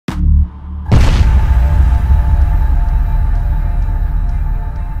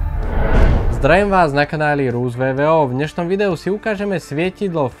Zdravím vás na kanáli RUSVVO. V dnešnom videu si ukážeme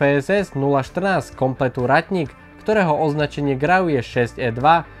svietidlo FSS-014 kompletu RATNIK, ktorého označenie grav je 6E2.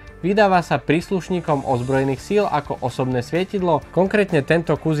 Vydáva sa príslušníkom ozbrojených síl ako osobné svietidlo. Konkrétne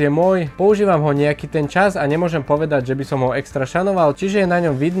tento kus je môj, používam ho nejaký ten čas a nemôžem povedať, že by som ho extra šanoval, čiže je na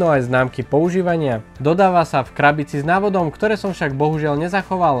ňom vidno aj známky používania. Dodáva sa v krabici s návodom, ktoré som však bohužiaľ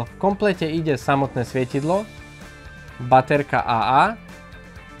nezachoval. V komplete ide samotné svietidlo, baterka AA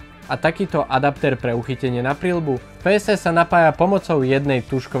a takýto adapter pre uchytenie na príľbu. FSS sa napája pomocou jednej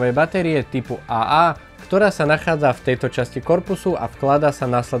tužkovej batérie typu AA, ktorá sa nachádza v tejto časti korpusu a vkladá sa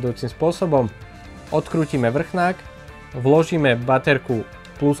nasledujúcim spôsobom. Odkrútime vrchnák, vložíme baterku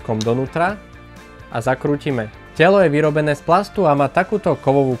pluskom donútra a zakrútime. Telo je vyrobené z plastu a má takúto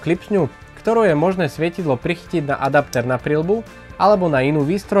kovovú klipsňu, ktorou je možné svietidlo prichytiť na adapter na príľbu alebo na inú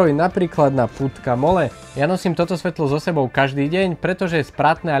výstroj, napríklad na pútka mole. Ja nosím toto svetlo so sebou každý deň, pretože je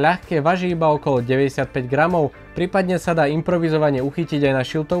spratné a ľahké, váži iba okolo 95 gramov, prípadne sa dá improvizovane uchytiť aj na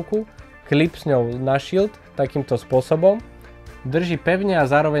šiltovku, klipsňou na šilt takýmto spôsobom, drží pevne a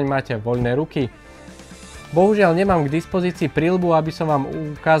zároveň máte voľné ruky. Bohužiaľ nemám k dispozícii príľbu, aby som vám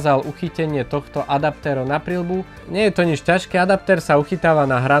ukázal uchytenie tohto adaptéru na príľbu. Nie je to nič ťažké, adaptér sa uchytáva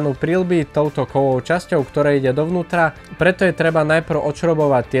na hranu príľby touto kovou časťou, ktorá ide dovnútra, preto je treba najprv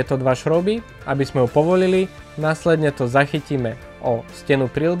odšrobovať tieto dva šroby, aby sme ho povolili, následne to zachytíme o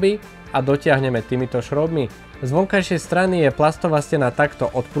stenu príľby a dotiahneme týmito šrobmi. Z vonkajšej strany je plastová stena takto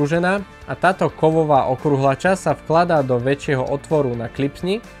odpružená a táto kovová okrúhla časť sa vkladá do väčšieho otvoru na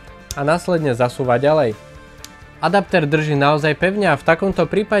klipsni a následne zasúva ďalej. Adapter drží naozaj pevne a v takomto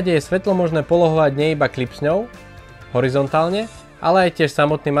prípade je svetlo možné polohovať nie iba klipsňou, horizontálne, ale aj tiež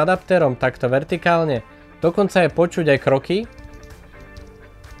samotným adaptérom, takto vertikálne. Dokonca je počuť aj kroky,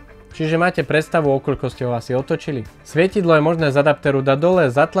 čiže máte predstavu, o koľko ste ho asi otočili. Svietidlo je možné z adaptéru dať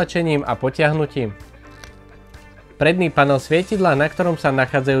dole zatlačením a potiahnutím. Predný panel svietidla, na ktorom sa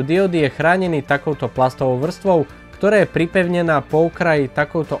nachádzajú diódy, je chránený takouto plastovou vrstvou, ktorá je pripevnená po okraji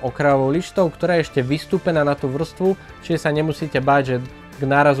takouto okrajovou lištou, ktorá je ešte vystúpená na tú vrstvu, čiže sa nemusíte báť, že k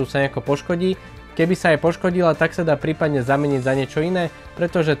nárazu sa nejako poškodí. Keby sa aj poškodila, tak sa dá prípadne zameniť za niečo iné,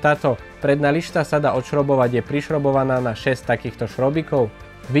 pretože táto predná lišta sa dá odšrobovať, je prišrobovaná na 6 takýchto šrobíkov.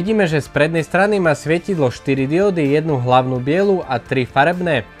 Vidíme, že z prednej strany má svietidlo 4 diódy, jednu hlavnú bielu a 3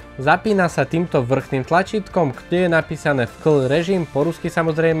 farebné. Zapína sa týmto vrchným tlačítkom, kde je napísané vkl režim, po rusky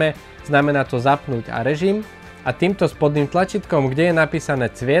samozrejme, znamená to zapnúť a režim. A týmto spodným tlačítkom, kde je napísané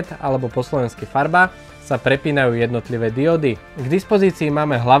cviet alebo po slovensky farba, sa prepínajú jednotlivé diódy. K dispozícii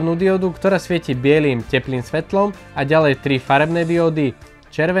máme hlavnú diódu, ktorá svieti bielým teplým svetlom a ďalej 3 farebné diódy,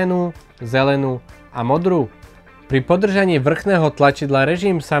 červenú, zelenú a modrú. Pri podržaní vrchného tlačidla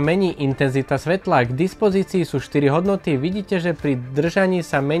režim sa mení intenzita svetla, k dispozícii sú 4 hodnoty, vidíte, že pri držaní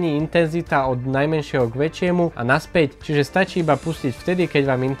sa mení intenzita od najmenšieho k väčšiemu a naspäť, čiže stačí iba pustiť vtedy,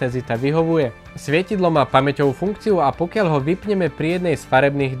 keď vám intenzita vyhovuje. Svietidlo má pamäťovú funkciu a pokiaľ ho vypneme pri jednej z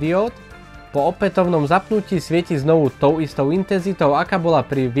farebných diód, po opätovnom zapnutí svieti znovu tou istou intenzitou, aká bola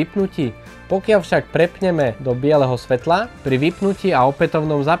pri vypnutí. Pokiaľ však prepneme do bieleho svetla, pri vypnutí a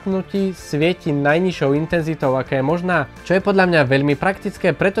opätovnom zapnutí svieti najnižšou intenzitou, aká je možná, čo je podľa mňa veľmi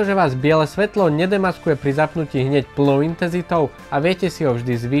praktické, pretože vás biele svetlo nedemaskuje pri zapnutí hneď plnou intenzitou a viete si ho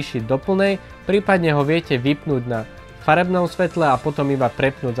vždy zvýšiť do plnej, prípadne ho viete vypnúť na farebnom svetle a potom iba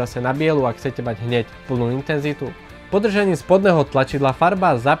prepnúť zase na bielu, ak chcete mať hneď plnú intenzitu. Po držaní spodného tlačidla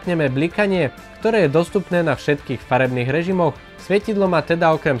farba zapneme blikanie, ktoré je dostupné na všetkých farebných režimoch. Svietidlo má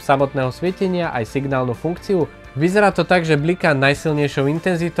teda okrem samotného svietenia aj signálnu funkciu. Vyzerá to tak, že bliká najsilnejšou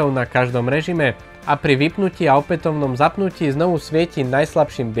intenzitou na každom režime a pri vypnutí a opätovnom zapnutí znovu svieti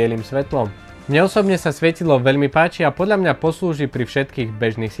najslabším bielým svetlom. Mne osobne sa svietidlo veľmi páči a podľa mňa poslúži pri všetkých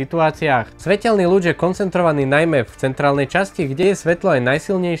bežných situáciách. Svetelný lúč je koncentrovaný najmä v centrálnej časti, kde je svetlo aj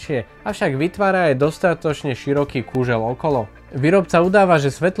najsilnejšie, avšak vytvára aj dostatočne široký kúžel okolo. Výrobca udáva,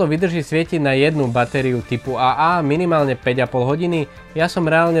 že svetlo vydrží svietiť na jednu batériu typu AA minimálne 5,5 hodiny. Ja som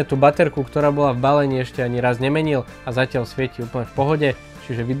reálne tú baterku, ktorá bola v balení, ešte ani raz nemenil a zatiaľ svieti úplne v pohode,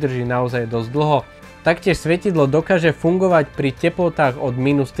 čiže vydrží naozaj dosť dlho. Taktiež svietidlo dokáže fungovať pri teplotách od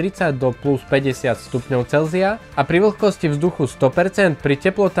 -30 do +50 stupňov Celzia a pri vlhkosti vzduchu 100% pri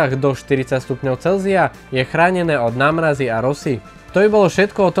teplotách do 40 stupňov Celzia je chránené od námrazy a rosy. To by bolo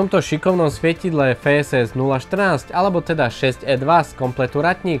všetko o tomto šikovnom svietidle FSS-014 alebo teda 6E2 z kompletu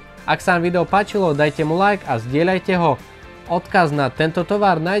RATNIK. Ak sa vám video páčilo, dajte mu like a zdieľajte ho. Odkaz na tento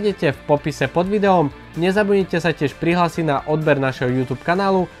tovar nájdete v popise pod videom. Nezabudnite sa tiež prihlásiť na odber našeho YouTube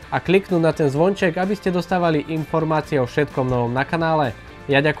kanálu a kliknúť na ten zvonček, aby ste dostávali informácie o všetkom novom na kanále.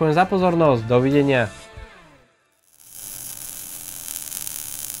 Ja ďakujem za pozornosť, dovidenia.